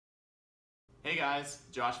Hey guys,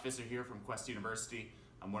 Josh Visser here from Quest University.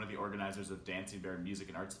 I'm one of the organizers of Dancing Bear Music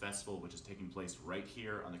and Arts Festival, which is taking place right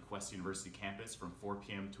here on the Quest University campus from 4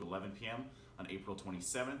 p.m. to 11 p.m. on April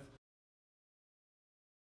 27th.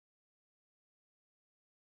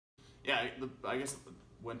 Yeah, I guess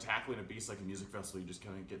when tackling a beast like a music festival, you just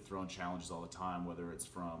kind of get thrown challenges all the time, whether it's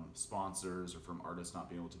from sponsors or from artists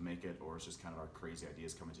not being able to make it, or it's just kind of our crazy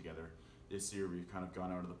ideas coming together. This year, we've kind of gone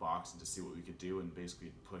out of the box and to see what we could do and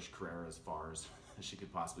basically push Carrera as far as she could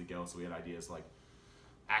possibly go. So we had ideas like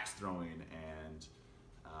axe throwing and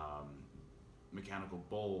mechanical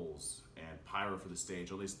bowls and pyro for the stage,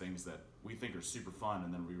 all these things that we think are super fun,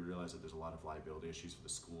 and then we realize that there's a lot of liability issues for the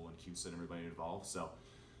school and CUSA and everybody involved. So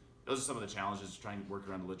those are some of the challenges, trying to work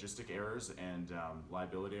around the logistic errors and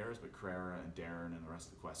liability errors, but Carrera and Darren and the rest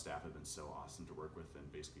of the Quest staff have been so awesome to work with and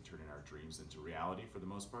basically turning our dreams into reality for the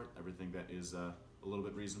most part. Everything that is a little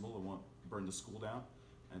bit reasonable and won't burn the school down.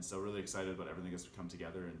 And so really excited about everything that's come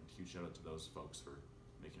together, and huge shout out to those folks for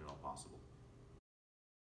making it all possible.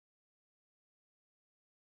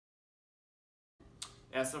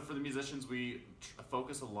 Yeah, so for the musicians, we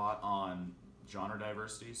focus a lot on genre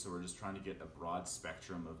diversity, so we're just trying to get a broad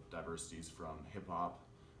spectrum of diversities from hip-hop,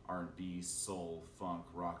 R&B, soul, funk,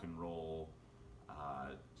 rock and roll,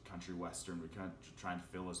 country western. We kind of try and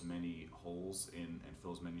fill as many holes in and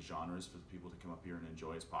fill as many genres for the people to come up here and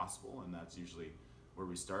enjoy as possible, and that's usually where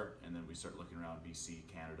we start, and then we start looking around BC,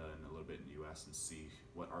 Canada, and a little bit in the US and see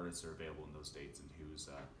what artists are available in those states and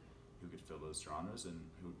who could fill those genres and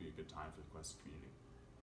who would be a good time for the Quest community.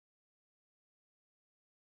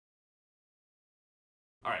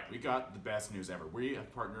 All right, we got the best news ever. We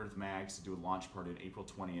have partnered with Mags to do a launch party on April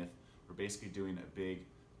 20th. We're basically doing a big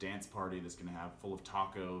dance party that's gonna have full of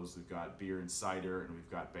tacos. We've got beer and cider, and we've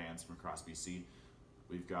got bands from across BC.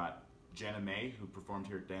 We've got Jenna May, who performed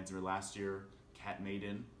here at Dancing last year, Cat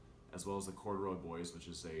Maiden, as well as the Corduroy Boys, which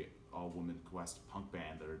is a all-woman Quest punk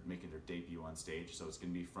band that are making their debut on stage. So it's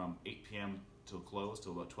gonna be from 8 p.m. till close,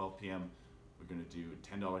 till about 12 p.m. We're gonna do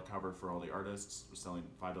 $10 cover for all the artists. We're selling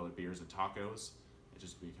 $5 beers and tacos. It's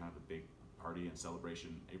just be kind of a big party and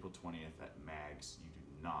celebration April 20th at Mags. You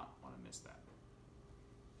do not